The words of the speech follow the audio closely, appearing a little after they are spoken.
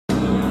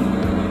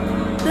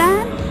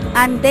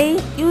and their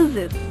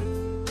uses.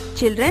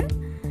 Children,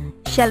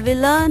 shall we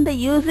learn the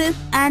uses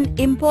and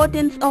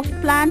importance of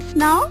plants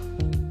now?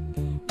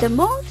 The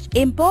most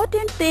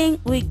important thing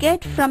we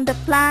get from the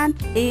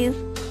plants is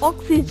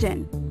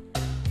oxygen.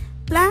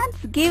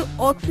 Plants give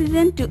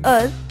oxygen to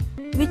us,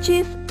 which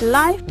is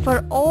life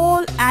for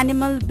all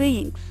animal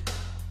beings.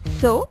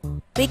 So,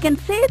 we can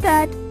say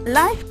that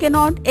life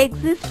cannot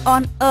exist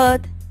on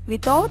earth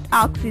without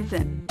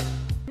oxygen.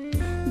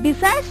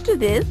 Besides to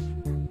this,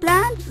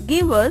 plants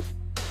give us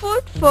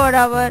food for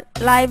our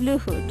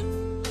livelihood.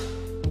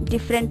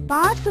 Different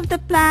parts of the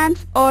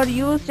plants are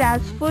used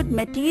as food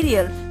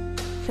materials,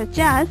 such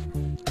as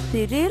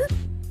cereals,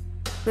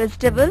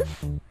 vegetables,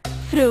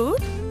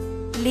 fruits,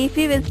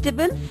 leafy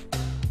vegetables,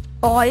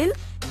 oils,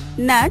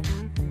 nuts,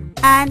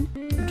 and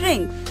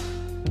drinks.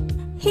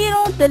 Here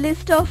are the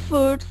list of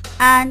foods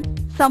and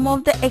some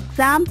of the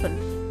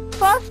examples.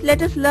 First,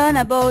 let us learn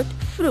about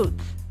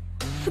fruits.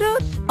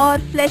 Fruits are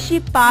fleshy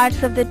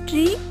parts of the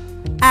tree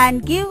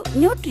and give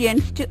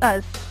nutrients to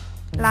us,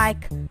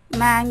 like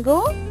mango,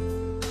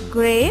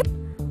 grape,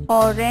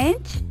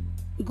 orange,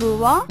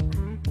 guava,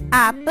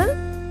 apple,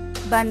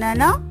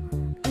 banana,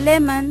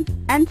 lemon,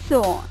 and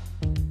so on.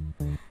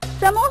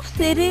 Some of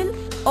cereals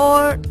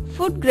or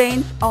food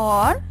grains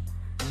are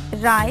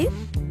rice,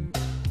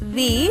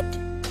 wheat,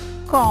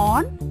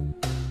 corn,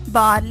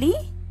 barley,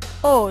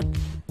 oats.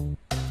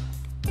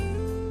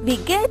 We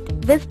get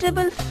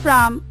vegetables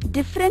from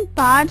different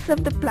parts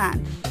of the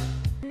plants.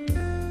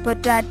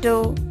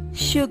 Potato,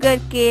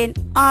 sugarcane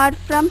are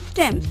from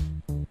stems.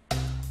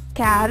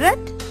 Carrot,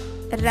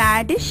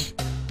 radish,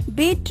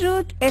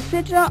 beetroot,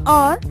 etc.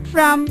 are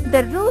from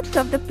the roots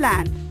of the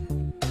plants.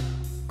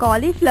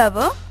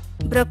 Cauliflower,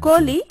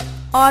 broccoli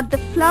are the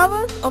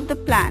flowers of the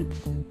plants.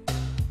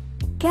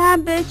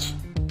 Cabbage,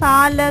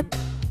 palak,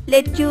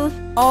 lettuce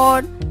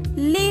are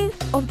leaves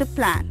of the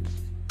plants.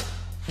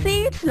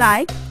 Seeds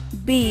like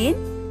bean,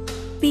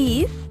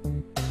 peas,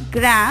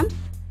 grams,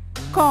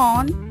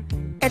 corn,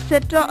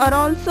 etc. are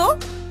also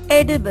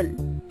edible.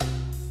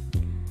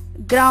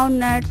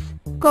 Groundnuts,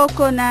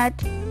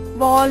 coconut,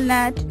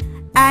 walnut,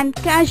 and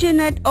cashew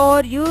nut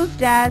are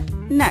used as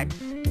nuts.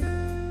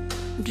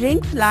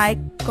 Drinks like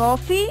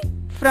coffee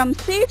from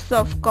seeds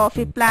of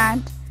coffee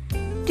plant,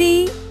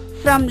 tea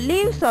from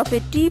leaves of a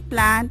tea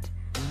plant,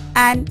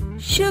 and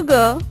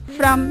sugar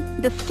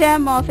from the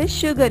stem of a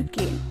sugar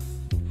cane.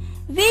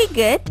 We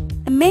get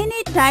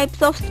many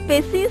types of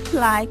species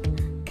like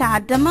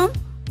cardamom,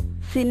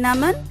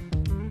 cinnamon,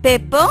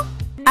 pepper,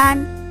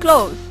 and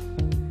cloves.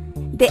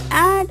 They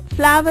add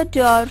flavor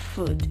to our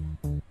food.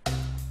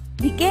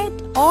 We get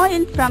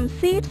oil from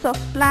seeds of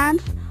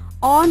plants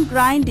on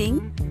grinding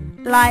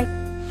like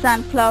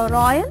sunflower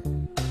oil,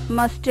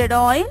 mustard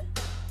oil,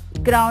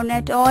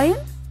 groundnut oil,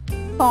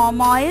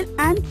 palm oil,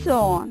 and so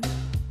on.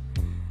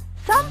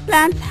 Some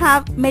plants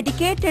have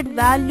medicated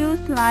values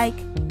like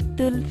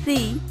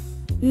tulsi,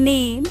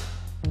 neem,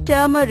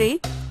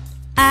 turmeric,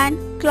 and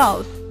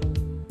cloves.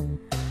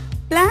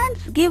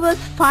 Plants give us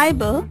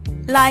fiber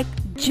like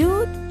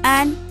jute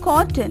and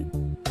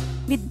cotton.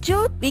 With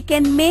jute we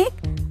can make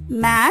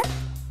mats,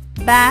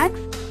 bags,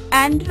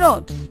 and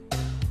ropes.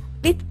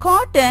 With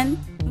cotton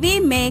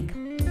we make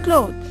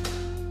clothes.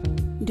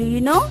 Do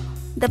you know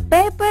the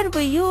paper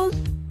we use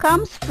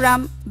comes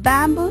from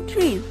bamboo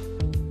trees?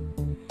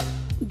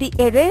 The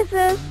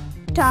erasers,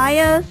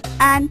 tires,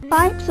 and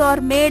pipes are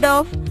made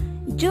of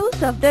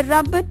juice of the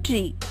rubber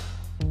tree.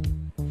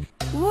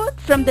 Wood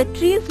from the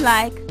trees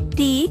like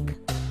teak,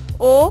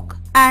 oak,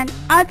 and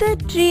other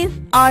trees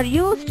are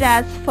used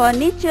as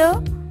furniture,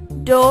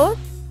 doors,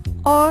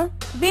 or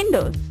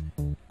windows.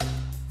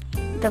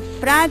 The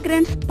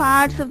fragrance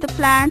parts of the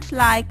plants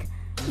like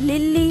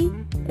lily,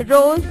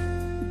 rose,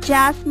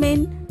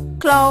 jasmine,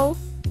 clove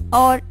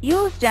are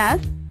used as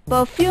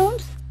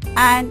perfumes,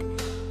 and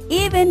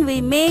even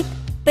we make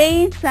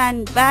paints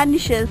and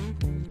varnishes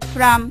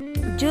from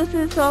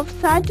juices of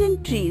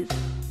certain trees.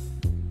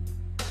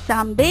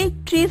 Some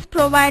big trees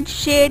provide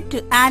shade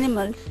to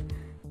animals.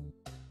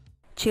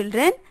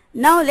 Children,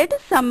 now let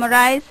us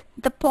summarize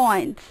the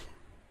points.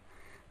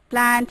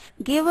 Plants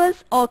give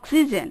us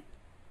oxygen.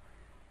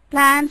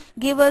 Plants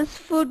give us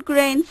food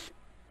grains,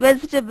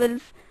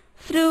 vegetables,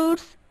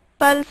 fruits,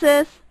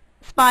 pulses,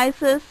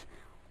 spices,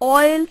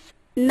 oils,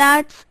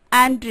 nuts,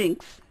 and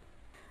drinks.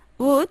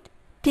 Wood,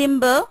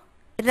 timber,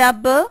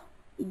 rubber,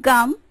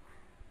 gum,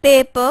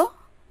 paper,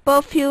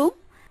 perfume,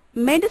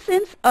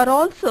 medicines are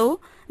also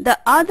the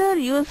other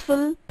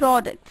useful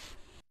products.